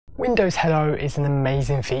Windows Hello is an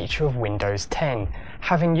amazing feature of Windows 10.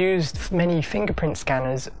 Having used many fingerprint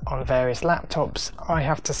scanners on various laptops, I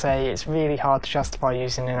have to say it's really hard to justify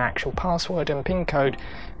using an actual password and PIN code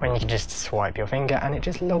when you can just swipe your finger and it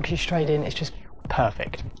just logs you straight in. It's just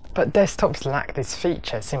perfect. But desktops lack this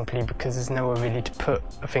feature simply because there's nowhere really to put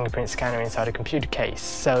a fingerprint scanner inside a computer case,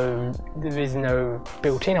 so there is no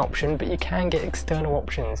built-in option, but you can get external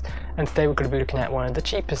options, and today we're going to be looking at one of the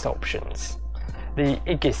cheapest options, the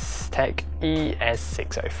EgisTec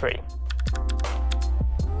ES603.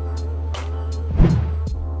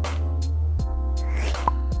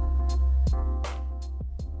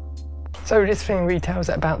 So this thing retails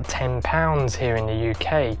at about £10 here in the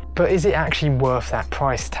UK, but is it actually worth that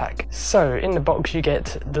price tag? So in the box you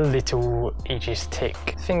get the little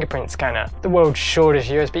EgisTec fingerprint scanner, the world's shortest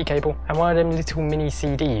USB cable, and one of them little mini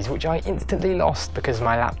CDs which I instantly lost because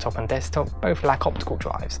my laptop and desktop both lack optical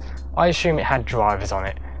drives. I assume it had drivers on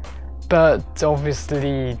it, but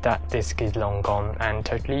obviously that disc is long gone and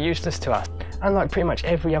totally useless to us. Unlike pretty much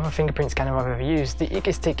every other fingerprint scanner I've ever used, the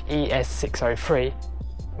EgisTec ES603,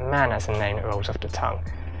 man, that's a name that rolls off the tongue,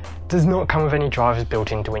 does not come with any drivers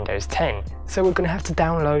built into Windows 10, so we're going to have to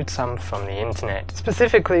download some from the internet.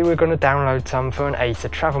 Specifically, we're going to download some for an Acer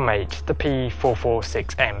TravelMate, the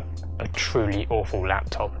P446M, a truly awful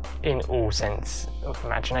laptop in all sense of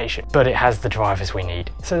imagination, but it has the drivers we need.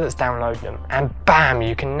 So let's download them, and bam,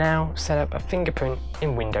 you can now set up a fingerprint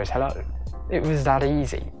in Windows Hello. It was that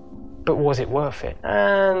easy. But was it worth it?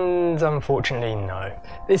 And unfortunately no.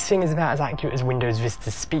 This thing is about as accurate as Windows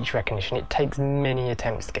Vista's speech recognition. It takes many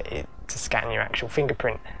attempts to get it to scan your actual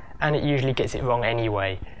fingerprint, and it usually gets it wrong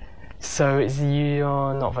anyway. So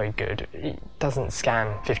you're not very good. It doesn't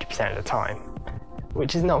scan 50% of the time,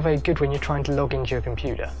 which is not very good when you're trying to log into your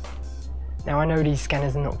computer. Now I know these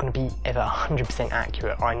scanners are not going to be ever 100%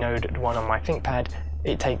 accurate. I know that the one on my ThinkPad,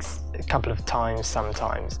 it takes a couple of times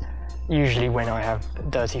sometimes. Usually when I have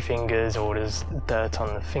dirty fingers or there's dirt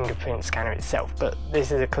on the fingerprint scanner itself, but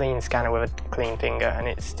this is a clean scanner with a clean finger and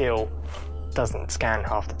it still doesn't scan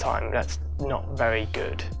half the time. That's not very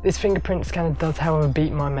good. This fingerprint scanner does however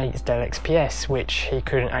beat my mate's Dell XPS, which he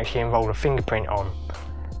couldn't actually enroll a fingerprint on.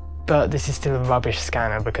 But this is still a rubbish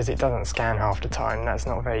scanner because it doesn't scan half the time. That's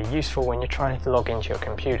not very useful when you're trying to log into your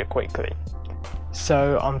computer quickly.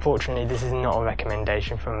 So unfortunately this is not a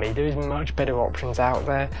recommendation from me. There is much better options out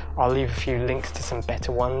there. I'll leave a few links to some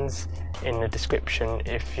better ones in the description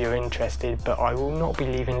if you're interested, but I will not be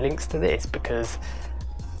leaving links to this because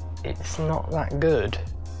it's not that good.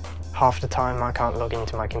 Half the time I can't log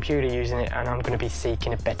into my computer using it, and I'm going to be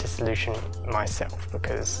seeking a better solution myself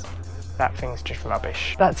because that thing's just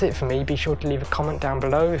rubbish. That's it for me. Be sure to leave a comment down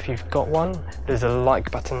below if you've got one. There's a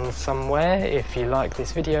like button somewhere if you like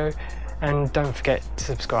this video. And don't forget to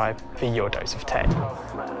subscribe for your dose of tech.